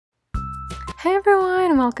Hey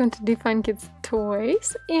everyone, welcome to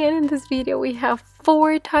dFunKidsToys, and in this video we have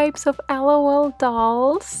 4 types of LOL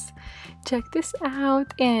dolls. Check this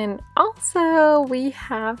out, and also we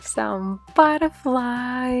have some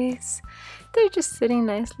butterflies. They're just sitting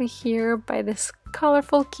nicely here by this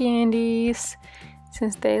colorful candies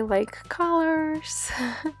since they like colors.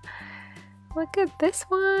 Look at this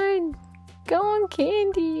one. Go on,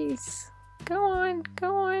 candies. Go on,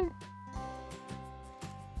 go on.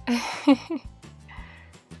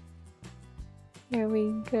 Here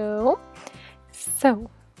we go. So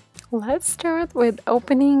let's start with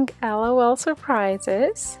opening LOL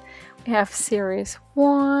surprises. We have series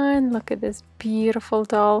 1. Look at this beautiful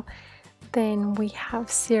doll. Then we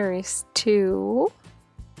have series 2.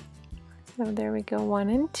 So there we go, 1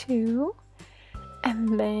 and 2.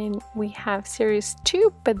 And then we have series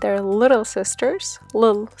 2, but they're Lil Sisters.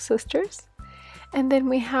 And then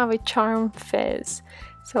we have a Charm Fizz.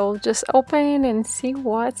 So we'll just open and see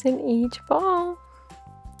what's in each ball.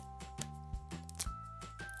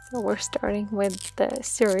 So we're starting with the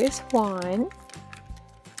series 1.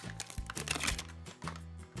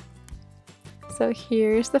 So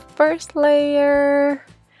here's the first layer.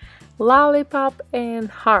 Lollipop and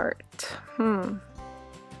heart.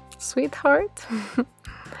 Sweetheart.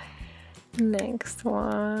 Next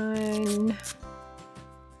one.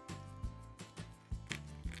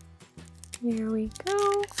 Here we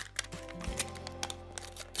go.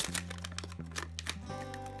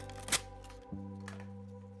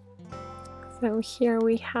 So here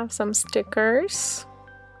we have some stickers.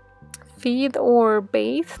 Feed or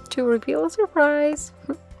bathe to reveal a surprise.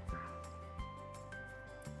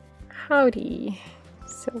 Howdy.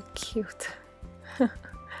 So cute.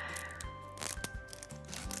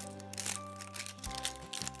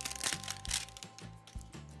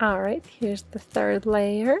 Alright, here's the third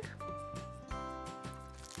layer.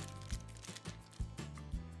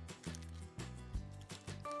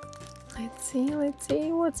 Let's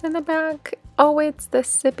see what's in the back. Oh, it's the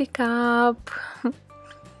sippy cup.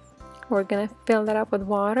 We're gonna fill that up with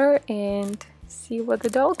water and see what the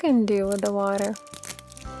doll can do with the water.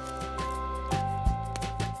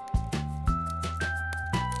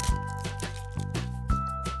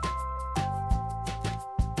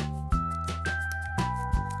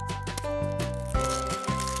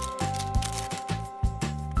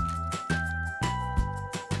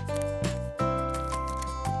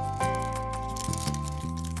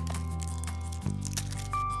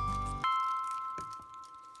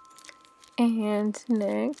 And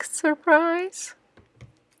next surprise.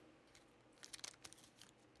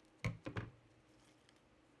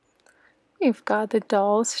 We've got the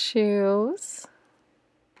doll's shoes.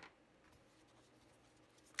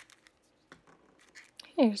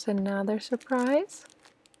 Here's another surprise.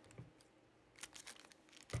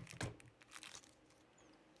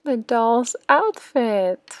 The doll's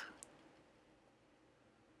outfit.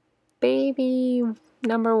 Baby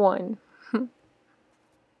number 1.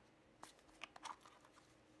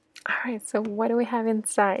 Alright, so what do we have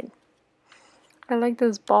inside? I like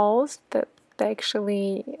those balls that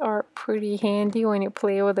actually are pretty handy when you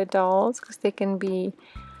play with the dolls because they can be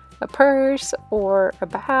a purse or a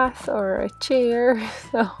bath or a chair.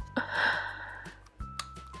 So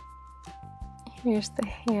here's the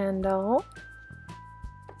handle.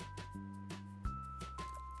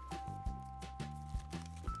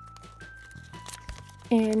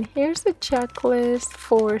 And here's the checklist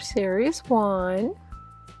for series 1.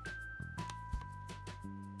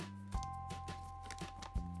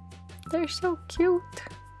 They're so cute.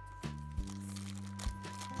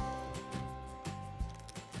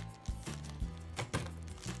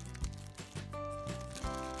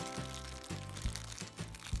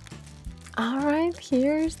 Alright,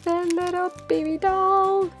 here's the little baby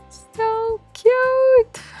doll. So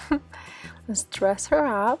cute. Let's dress her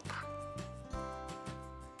up.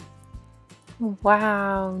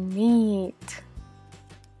 Wow, neat.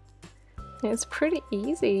 It's pretty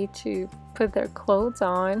easy to put their clothes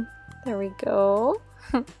on. There we go.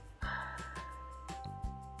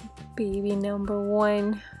 Baby number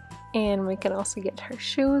 1. And we can also get her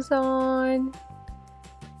shoes on.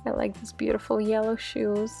 I like these beautiful yellow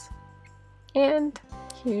shoes. And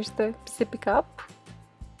here's the sippy cup.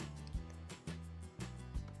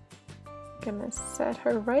 Gonna set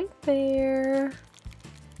her right there.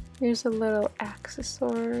 Here's a little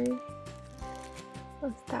accessory.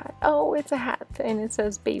 What's that? Oh, it's a hat and it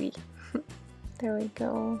says baby. There we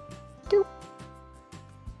go. Doop.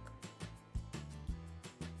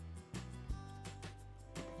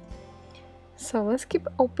 So let's keep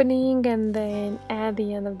opening, and then at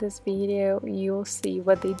the end of this video you'll see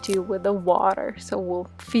what they do with the water. So we'll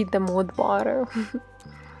feed them with water.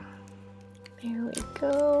 There we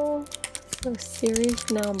go. So series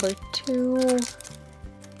number 2.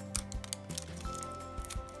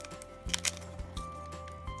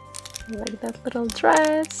 I like that little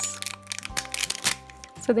dress.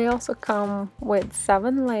 So they also come with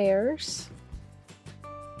 7 layers.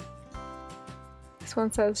 This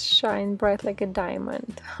one says shine bright like a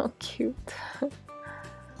diamond. How cute.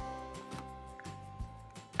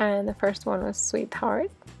 And the first one was sweetheart.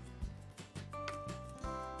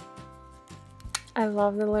 I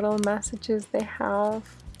love the little messages they have.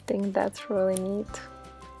 I think that's really neat.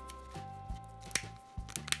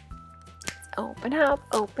 Open up,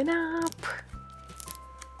 open up.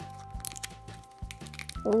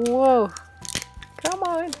 Whoa, come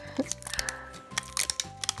on.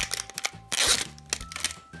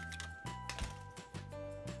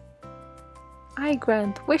 I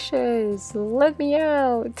grant wishes, let me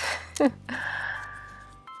out.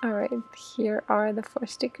 Alright, here are the 4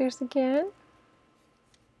 stickers again.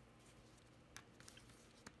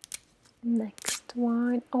 Next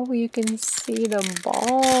one. Oh, you can see the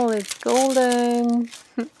ball, it's golden.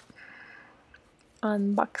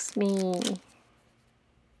 Unbox me.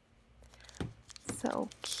 So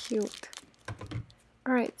cute.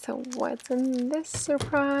 Alright, so what's in this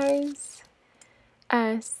surprise?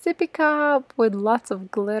 A sippy cup with lots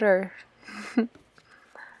of glitter.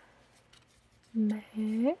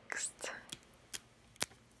 Next.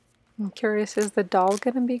 I'm curious, is the doll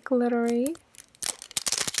gonna be glittery?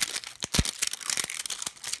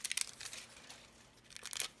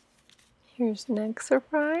 Here's the next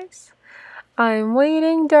surprise. I'm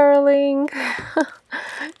waiting, darling.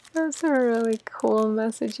 Those are really cool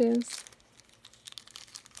messages.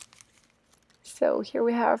 So here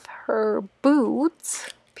we have her boots,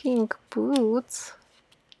 pink boots.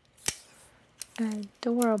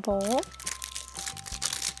 Adorable.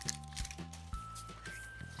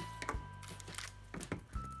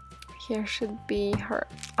 Here should be her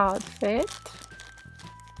outfit.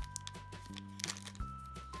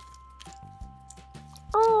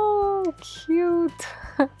 Oh, cute.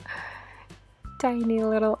 Tiny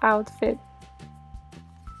little outfit.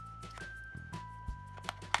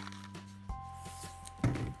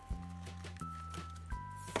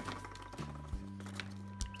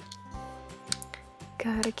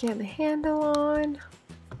 Gotta get the handle on,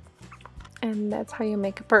 and that's how you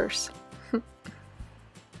make a purse. It's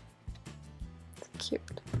cute.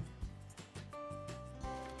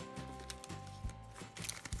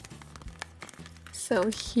 So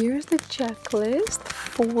here's the checklist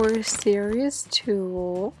for series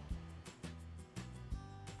 2.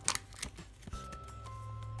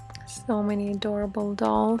 So many adorable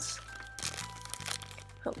dolls.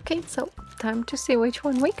 Okay, so time to see which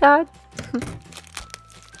one we got.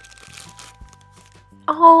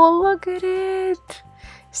 Oh, look at it!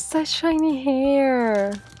 Such shiny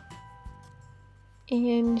hair.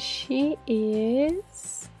 And she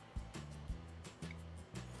is...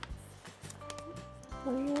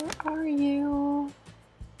 Where are you?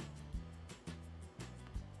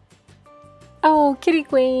 Oh, Kitty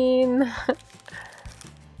Queen!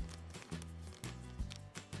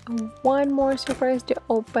 One more surprise to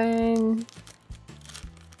open.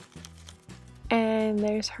 And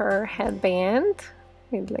there's her headband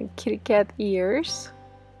with like kitty cat ears.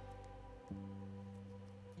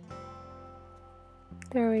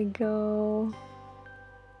 There we go.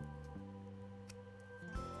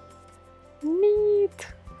 Neat.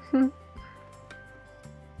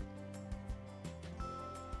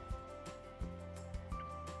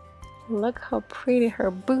 Look how pretty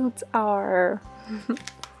her boots are.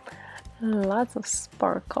 Lots of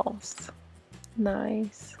sparkles.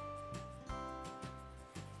 Nice.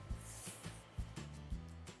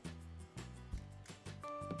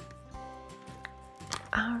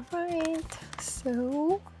 Alright,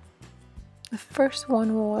 so the first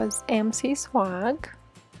one was MC Swag.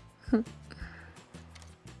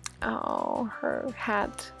 Oh, her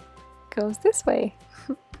hat goes this way.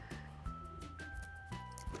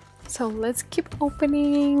 So let's keep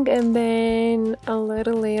opening, and then a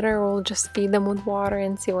little later we'll just feed them with water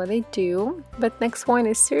and see what they do. But next one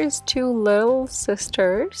is series 2 Lil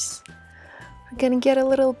Sisters. We're gonna get a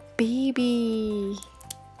little baby.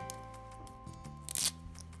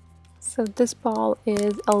 So this ball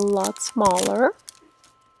is a lot smaller.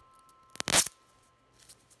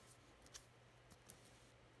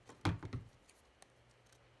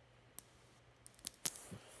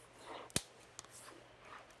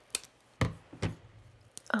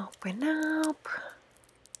 Open up.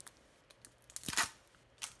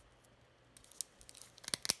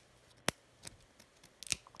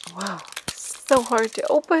 so hard to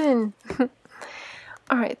open.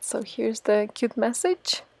 Alright, so here's the cute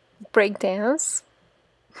message. Breakdance.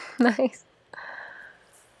 Nice.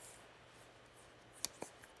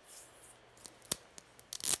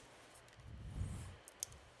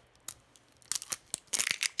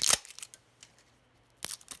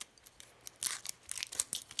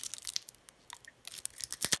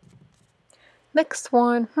 Next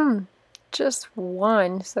one, just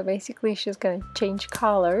one. So basically she's gonna change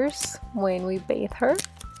colors when we bathe her.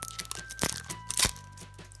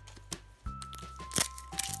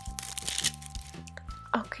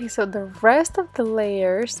 Okay, so the rest of the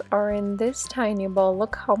layers are in this tiny ball.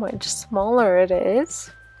 Look how much smaller it is.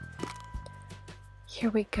 Here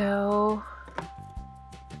we go.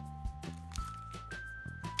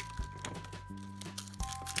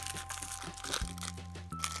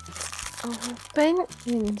 Open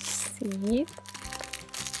and see.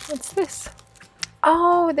 What's this?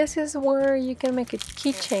 Oh, this is where you can make a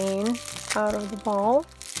keychain out of the ball.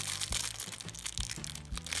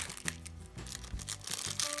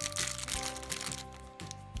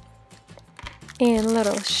 And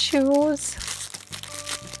little shoes.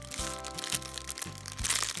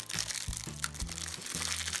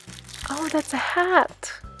 Oh, that's a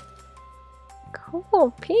hat.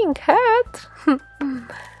 Cool, pink hat.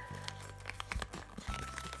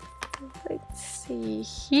 Let's see,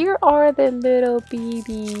 here are the little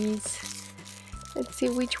babies. Let's see,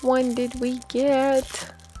 which one did we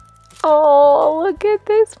get? Oh, look at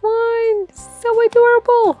this one, so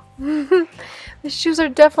adorable. The shoes are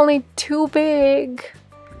definitely too big,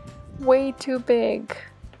 way too big.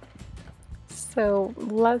 So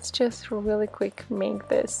let's just really quick make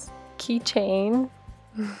this keychain.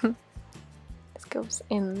 This goes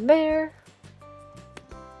in there.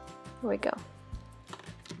 Here we go.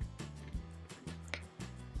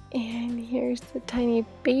 And here's the tiny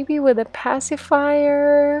baby with a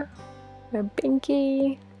pacifier, a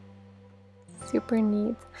binky. Super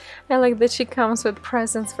neat. I like that she comes with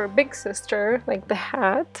presents for big sister, like the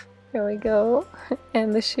hat. There we go.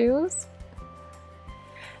 And the shoes.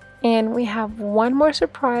 And we have one more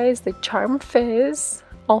surprise, the Charm Fizz,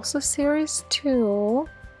 also series 2.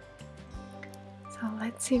 So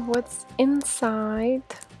let's see what's inside.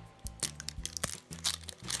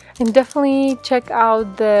 And definitely check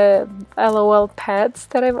out the LOL pets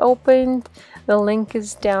that I've opened. The link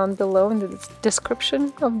is down below in the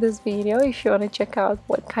description of this video if you want to check out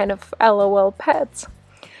what kind of LOL pets.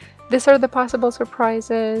 These are the possible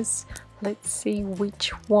surprises. Let's see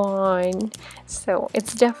which one. So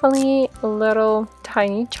it's definitely a little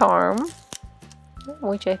tiny charm,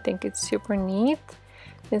 which I think is super neat.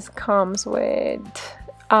 This comes with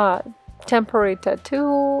a temporary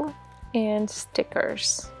tattoo and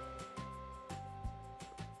stickers.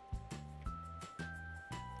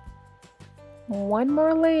 One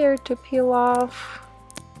more layer to peel off.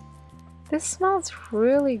 This smells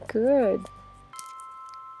really good.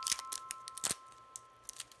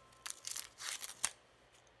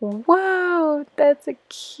 Wow, that's a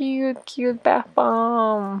cute bath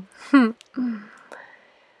bomb.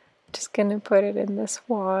 Just gonna put it in this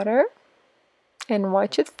water and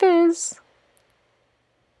watch it fizz.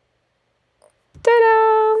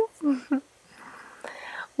 Ta-da!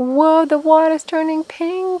 Whoa, the water's turning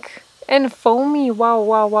pink and foamy.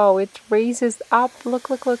 Wow, it raises up. Look.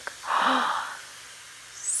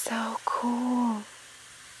 So cool.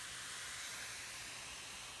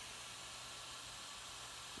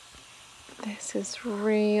 This is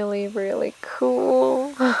really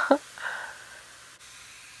cool.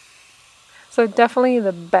 So definitely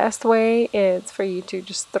the best way is for you to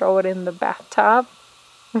just throw it in the bathtub.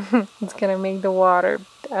 It's gonna make the water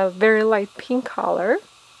a very light pink color.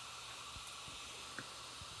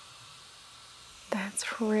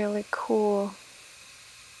 That's really cool.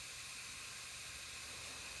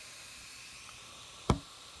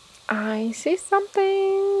 I see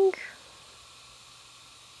something.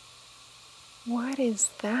 What is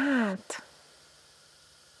that?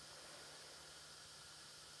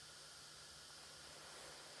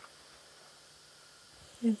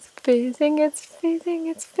 It's fizzing.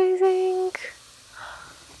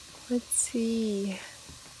 Let's see.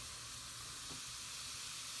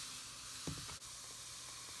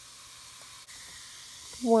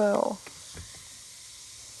 Whoa.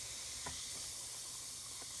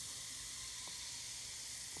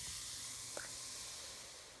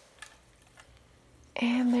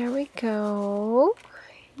 And there we go.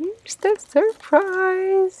 Here's the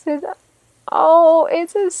surprise. Oh,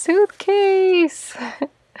 it's a suitcase.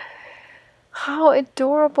 How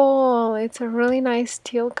adorable. It's a really nice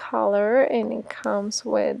teal color and it comes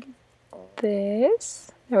with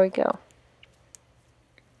this. There we go.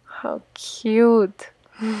 How cute.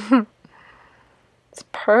 It's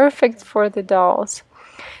perfect for the dolls.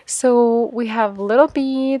 So we have Little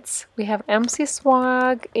Beats, we have MC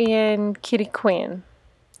Swag, and Kitty Queen.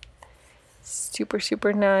 Super,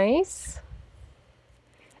 super nice.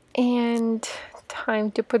 And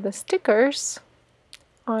time to put the stickers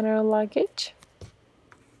on our luggage.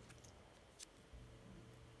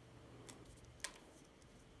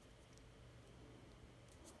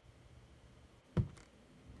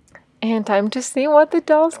 And time to see what the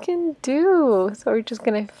dolls can do. So we're just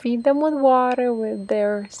gonna feed them with water with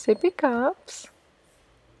their sippy cups.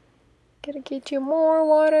 Gotta get you more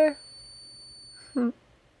water.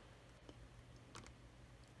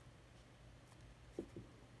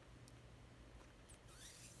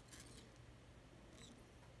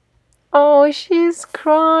 Oh, she's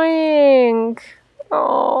crying.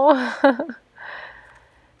 Oh,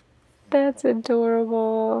 that's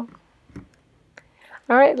adorable.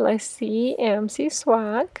 All right, let's see MC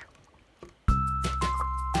Swag.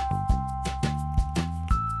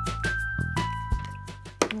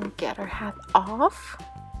 Get her hat off.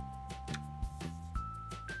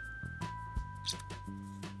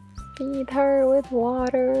 Feed her with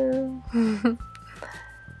water. I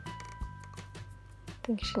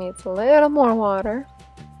think she needs a little more water.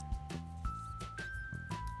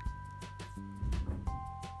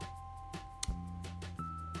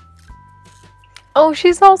 Oh,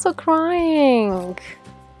 she's also crying.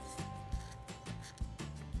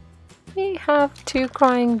 We have 2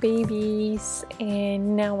 crying babies,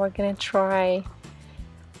 and now we're gonna try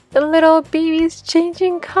the little baby's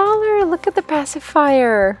changing color. Look at the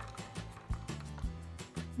pacifier.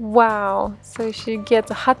 Wow, so she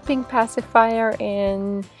gets a hot pink pacifier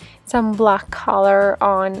and some black color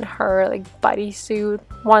on her like bodysuit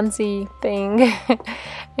onesie thing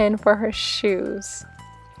and for her shoes.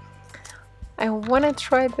 I want to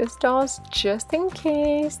try these dolls just in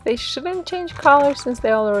case. They shouldn't change color since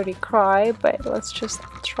they already cry, but let's just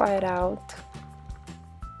try it out.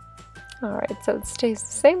 Alright, so it stays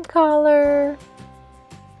the same color.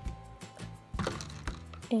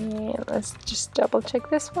 And let's just double check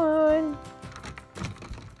this one.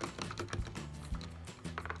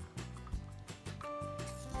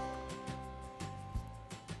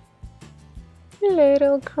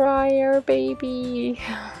 Little crier baby.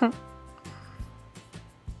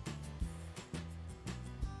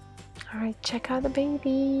 Alright, check out the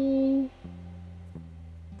baby.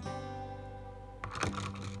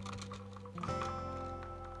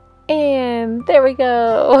 And there we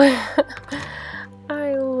go.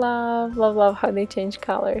 I love how they change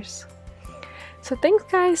colors. So thanks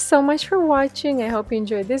guys so much for watching. I hope you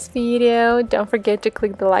enjoyed this video. Don't forget to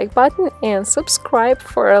click the like button and subscribe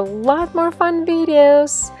for a lot more fun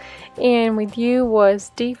videos. And with you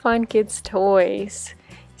was dFunKidsToys.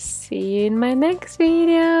 See you in my next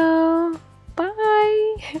video.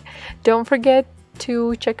 Bye. Don't forget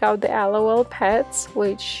to check out the LOL pets,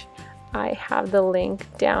 which I have the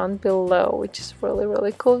link down below, which is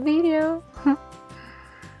really cool video.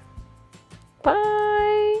 Bye.